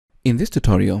In this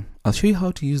tutorial, I'll show you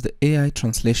how to use the AI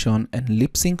translation and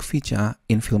lip sync feature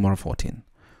in Filmora 14.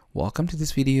 Welcome to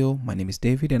this video. My name is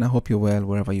David and I hope you're well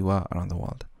wherever you are around the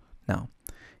world. Now,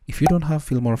 if you don't have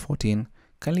Filmora 14,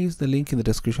 kindly use the link in the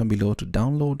description below to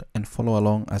download and follow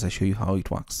along as I show you how it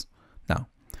works. Now,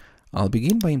 I'll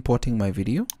begin by importing my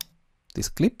video, this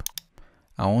clip.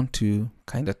 I want to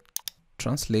kind of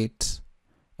translate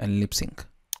and lip sync.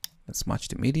 Let's match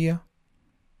the media.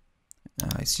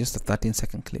 It's just a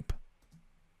 13-second clip.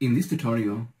 In this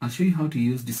tutorial, I'll show you how to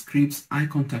use the script's eye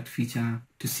contact feature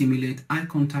to simulate eye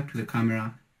contact with the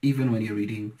camera even when you're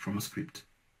reading from a script.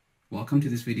 Welcome to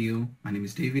this video. My name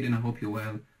is David and I hope you're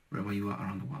well wherever you are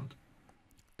around the world.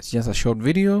 It's just a short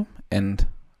video, and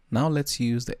now let's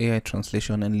use the AI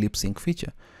translation and lip sync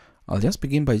feature. I'll just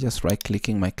begin by just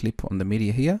right-clicking my clip on the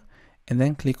media here and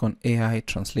then click on AI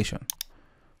translation.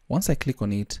 Once I click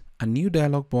on it, a new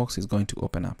dialog box is going to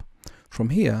open up. From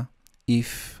here,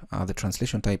 if the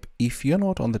translation type, if you're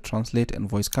not on the translate and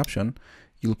voice caption,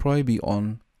 you'll probably be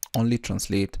on only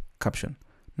translate caption.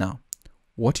 Now,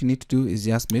 what you need to do is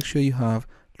just make sure you have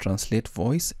translate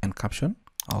voice and caption.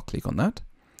 I'll click on that.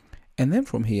 And then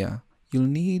from here, you'll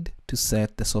need to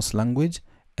set the source language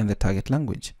and the target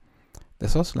language. The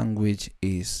source language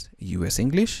is US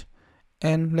English,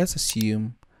 and let's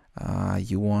assume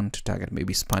you want to target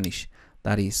maybe Spanish.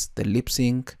 That is the lip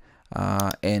sync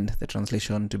and the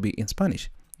translation to be in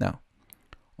Spanish. Now,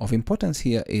 of importance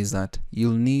here is that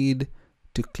you'll need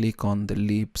to click on the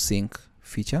lip sync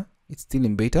feature. It's still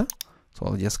in beta, so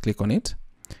I'll just click on it.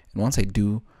 And once I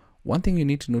do, one thing you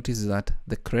need to notice is that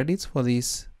the credits for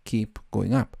this keep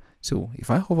going up. So if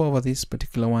I hover over this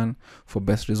particular one for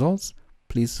best results,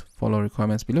 please follow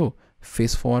requirements below.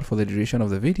 Face forward for the duration of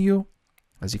the video.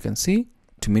 As you can see,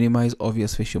 to minimize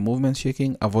obvious facial movement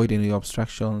shaking, avoid any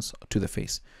obstructions to the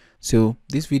face. So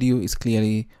this video is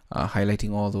clearly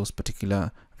highlighting all those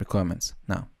particular requirements.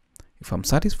 Now, if I'm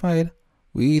satisfied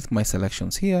with my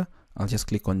selections here, I'll just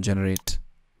click on generate,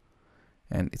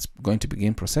 and it's going to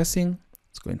begin processing.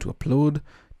 It's going to upload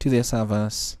to their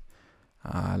servers.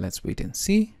 Let's wait and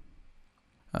see.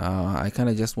 I kind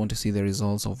of just want to see the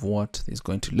results of what it's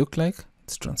going to look like.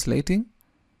 It's translating.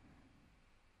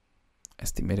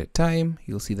 Estimated time,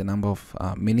 you'll see the number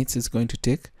of minutes it's going to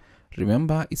take.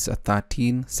 Remember, it's a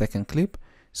 13-second clip,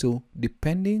 so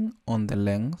depending on the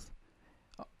length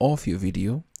of your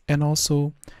video and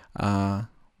also more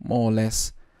or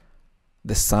less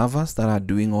the servers that are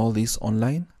doing all this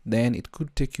online, then it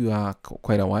could take you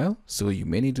quite a while. So you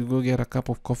may need to go get a cup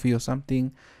of coffee or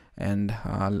something, and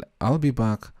I'll be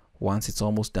back once it's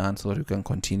almost done so that you can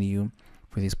continue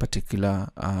with this particular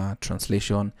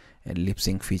translation and lip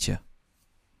sync feature.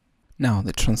 Now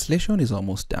the translation is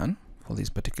almost done for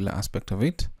this particular aspect of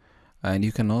it, and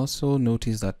you can also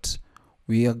notice that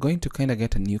we are going to kind of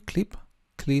get a new clip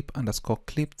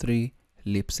 _clip 3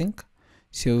 lip sync.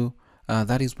 So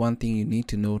that is one thing you need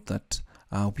to note, that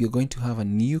we are going to have a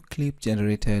new clip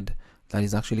generated that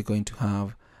is actually going to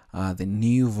have the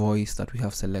new voice that we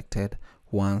have selected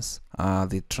once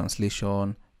the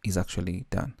translation is actually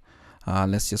done.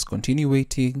 Let's just continue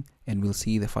waiting and we'll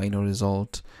see the final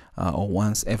result or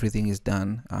once everything is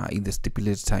done in the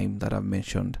stipulated time that I've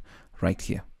mentioned right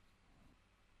here.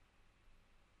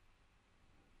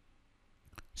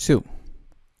 So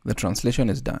the translation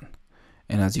is done,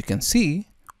 and as you can see,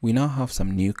 we now have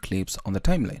some new clips on the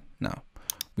timeline. Now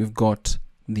we've got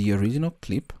the original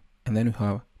clip, and then we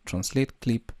have translate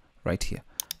clip right here.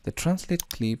 The translate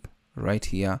clip right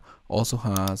here also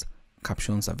has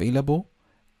captions available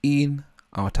in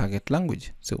our target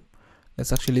language. So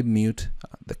let's actually mute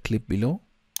the clip below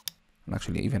and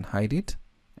actually even hide it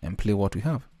and play what we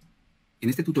have. En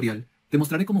este tutorial te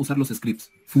mostraré cómo usar los scripts,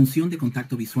 función de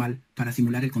contacto visual, para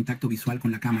simular el contacto visual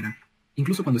con la cámara,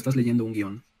 incluso cuando estás leyendo un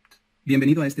guión.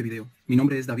 Bienvenido a este video. Mi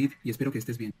nombre es David y espero que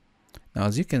estés bien. Now,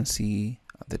 as you can see,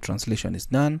 the translation is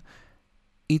done.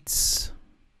 It's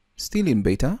still in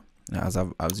beta, as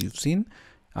you've seen.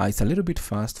 It's a little bit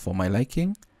fast for my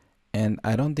liking, and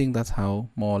I don't think that's how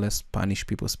more or less Spanish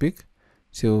people speak.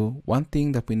 So one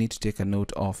thing that we need to take a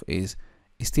note of is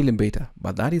it's still in beta,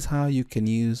 but that is how you can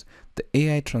use the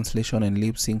AI translation and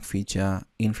lip sync feature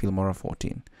in Filmora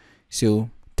 14. So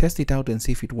test it out and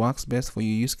see if it works best for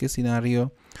your use case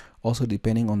scenario. Also,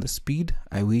 depending on the speed,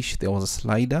 I wish there was a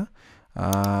slider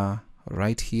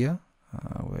right here.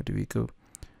 Where do we go?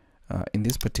 In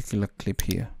this particular clip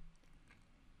here.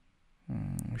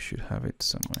 We should have it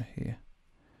somewhere here.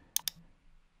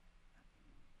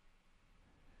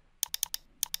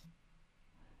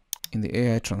 In the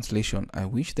AI translation, I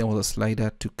wish there was a slider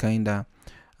to kind of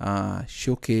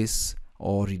showcase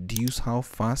or reduce how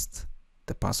fast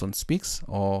the person speaks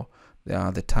or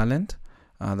the talent.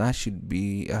 That should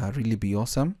be really be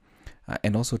awesome.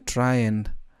 And also try and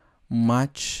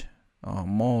match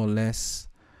more or less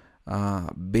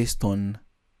based on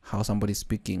how somebody's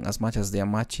speaking, as much as they are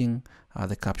matching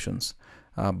the captions.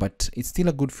 But it's still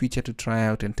a good feature to try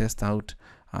out and test out.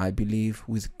 I believe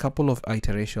with a couple of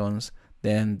iterations,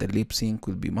 then the lip sync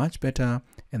will be much better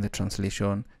and the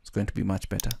translation is going to be much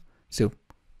better. So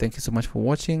thank you so much for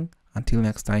watching. Until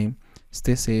next time,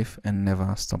 stay safe and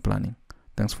never stop learning.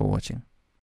 Thanks for watching.